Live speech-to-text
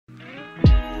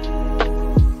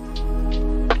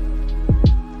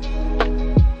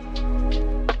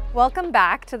Welcome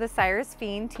back to the Cyrus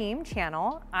Fiene Team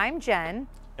channel. I'm Jen.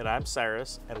 And I'm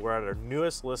Cyrus, and we're at our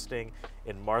newest listing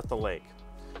in Martha Lake.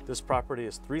 This property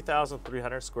is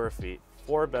 3,300 square feet,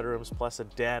 4 bedrooms plus a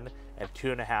den and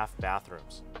 2.5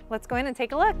 bathrooms. Let's go in and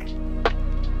take a look.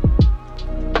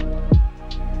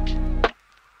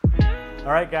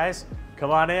 All right, guys,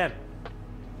 come on in.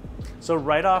 So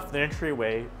right off the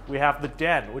entryway, we have the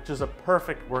den, which is a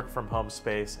perfect work from home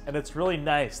space. And it's really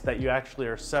nice that you actually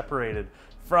are separated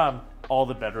from all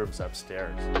the bedrooms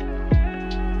upstairs.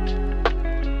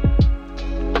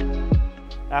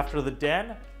 After the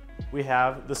den, we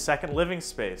have the second living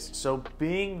space. So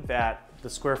being that the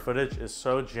square footage is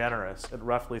so generous at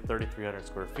roughly 3,300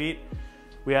 square feet,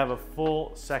 we have a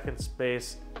full second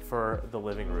space for the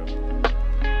living room.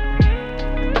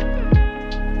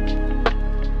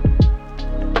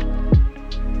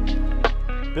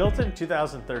 Built in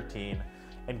 2013,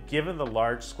 and given the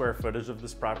large square footage of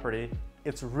this property,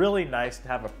 it's really nice to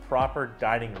have a proper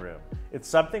dining room. It's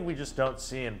something we just don't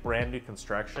see in brand new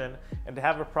construction, and to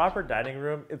have a proper dining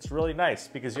room, it's really nice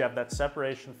because you have that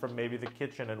separation from maybe the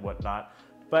kitchen and whatnot,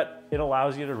 but it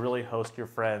allows you to really host your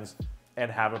friends and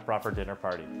have a proper dinner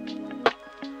party.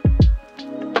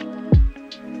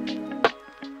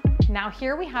 Now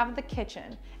here we have the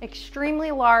kitchen. Extremely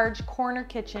large corner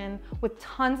kitchen with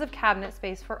tons of cabinet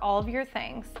space for all of your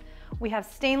things. We have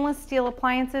stainless steel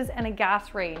appliances and a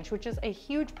gas range, which is a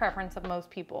huge preference of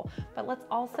most people. But let's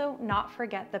also not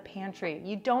forget the pantry.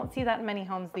 You don't see that in many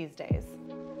homes these days.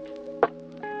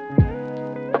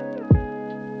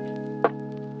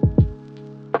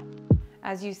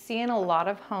 As you see in a lot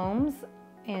of homes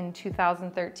in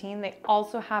 2013, they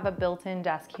also have a built-in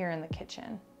desk here in the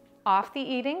kitchen. Off the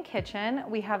eat-in kitchen,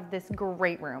 we have this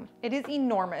great room. It is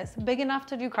enormous, big enough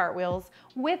to do cartwheels,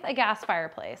 with a gas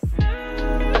fireplace.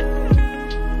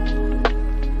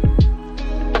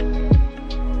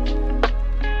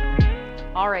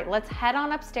 All right, let's head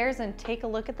on upstairs and take a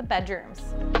look at the bedrooms.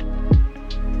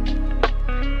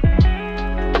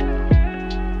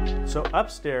 So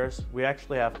upstairs, we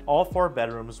actually have all 4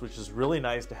 bedrooms, which is really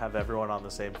nice to have everyone on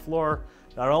the same floor.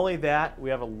 Not only that,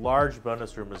 we have a large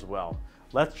bonus room as well.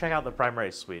 Let's check out the primary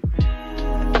suite.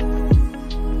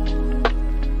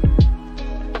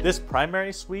 This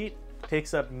primary suite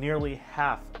takes up nearly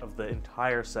half of the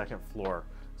entire second floor.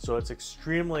 So it's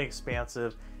extremely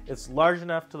expansive. It's large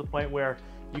enough to the point where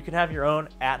you can have your own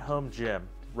at-home gym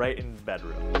right in the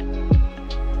bedroom.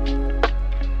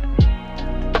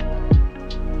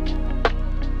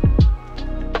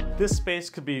 This space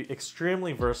could be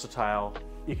extremely versatile.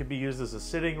 It could be used as a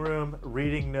sitting room,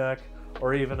 reading nook,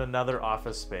 or even another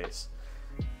office space.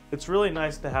 It's really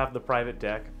nice to have the private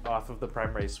deck off of the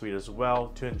primary suite as well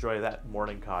to enjoy that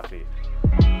morning coffee.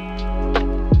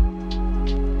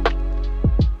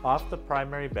 Off the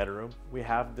primary bedroom, we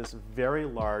have this very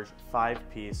large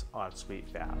 5-piece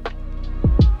ensuite bath.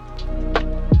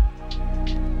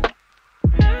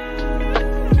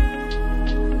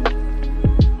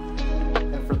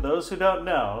 And for those who don't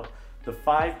know, the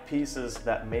 5 pieces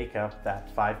that make up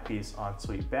that 5-piece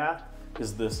ensuite bath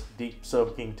is this deep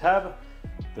soaking tub,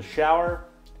 the shower,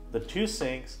 the 2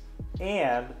 sinks,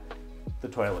 and the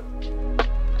toilet.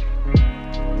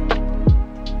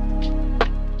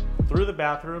 Through the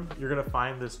bathroom, you're going to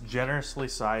find this generously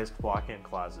sized walk-in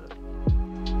closet.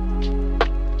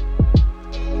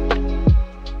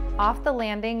 Off the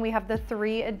landing, we have the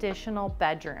 3 additional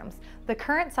bedrooms. The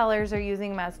current sellers are using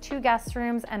them as 2 guest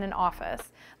rooms and an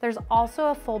office. There's also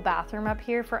a full bathroom up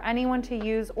here for anyone to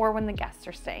use or when the guests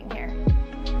are staying here.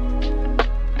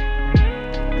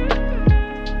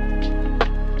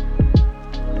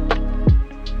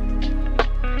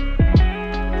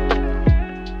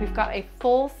 We've got a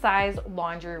full-size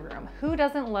laundry room. Who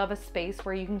doesn't love a space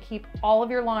where you can keep all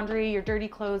of your laundry, your dirty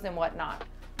clothes, and whatnot?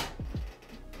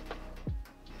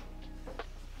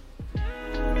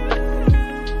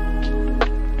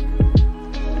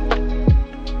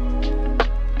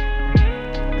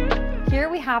 Here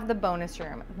we have the bonus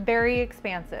room. Very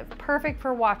expansive, perfect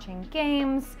for watching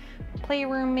games,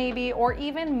 playroom maybe, or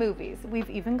even movies. We've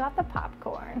even got the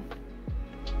popcorn.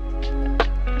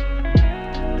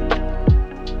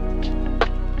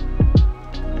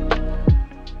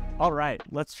 All right,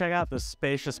 let's check out this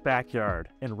spacious backyard.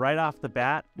 And right off the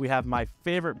bat, we have my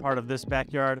favorite part of this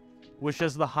backyard, which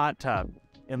is the hot tub.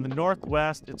 In the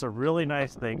Northwest, it's a really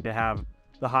nice thing to have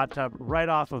the hot tub right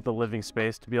off of the living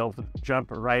space to be able to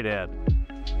jump right in.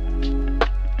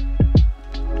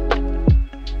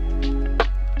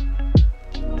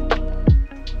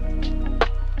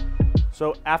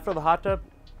 So after the hot tub,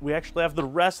 we actually have the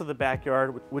rest of the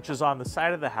backyard, which is on the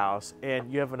side of the house,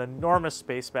 and you have an enormous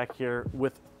space back here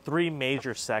with 3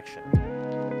 major sections.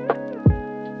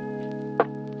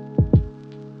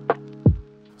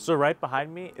 So right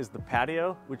behind me is the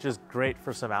patio, which is great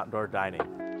for some outdoor dining.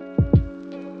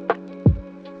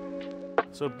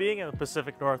 So being in the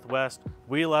Pacific Northwest,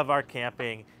 we love our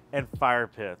camping and fire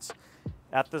pits.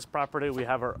 At this property, we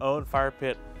have our own fire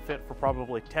pit fit for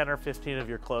probably 10 or 15 of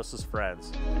your closest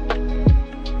friends.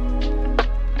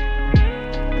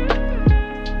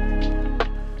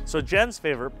 So Jen's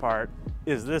favorite part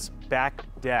is this back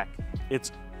deck.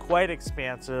 It's quite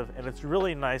expansive, and it's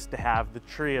really nice to have the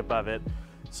tree above it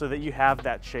so that you have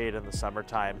that shade in the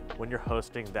summertime when you're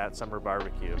hosting that summer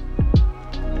barbecue.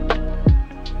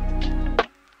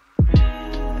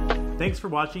 Thanks for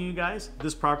watching, you guys.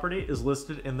 This property is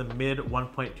listed in the mid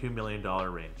 $1.2 million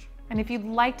range. And if you'd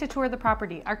like to tour the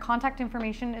property, our contact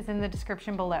information is in the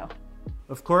description below.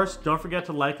 Of course, don't forget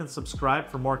to like and subscribe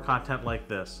for more content like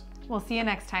this. We'll see you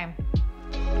next time.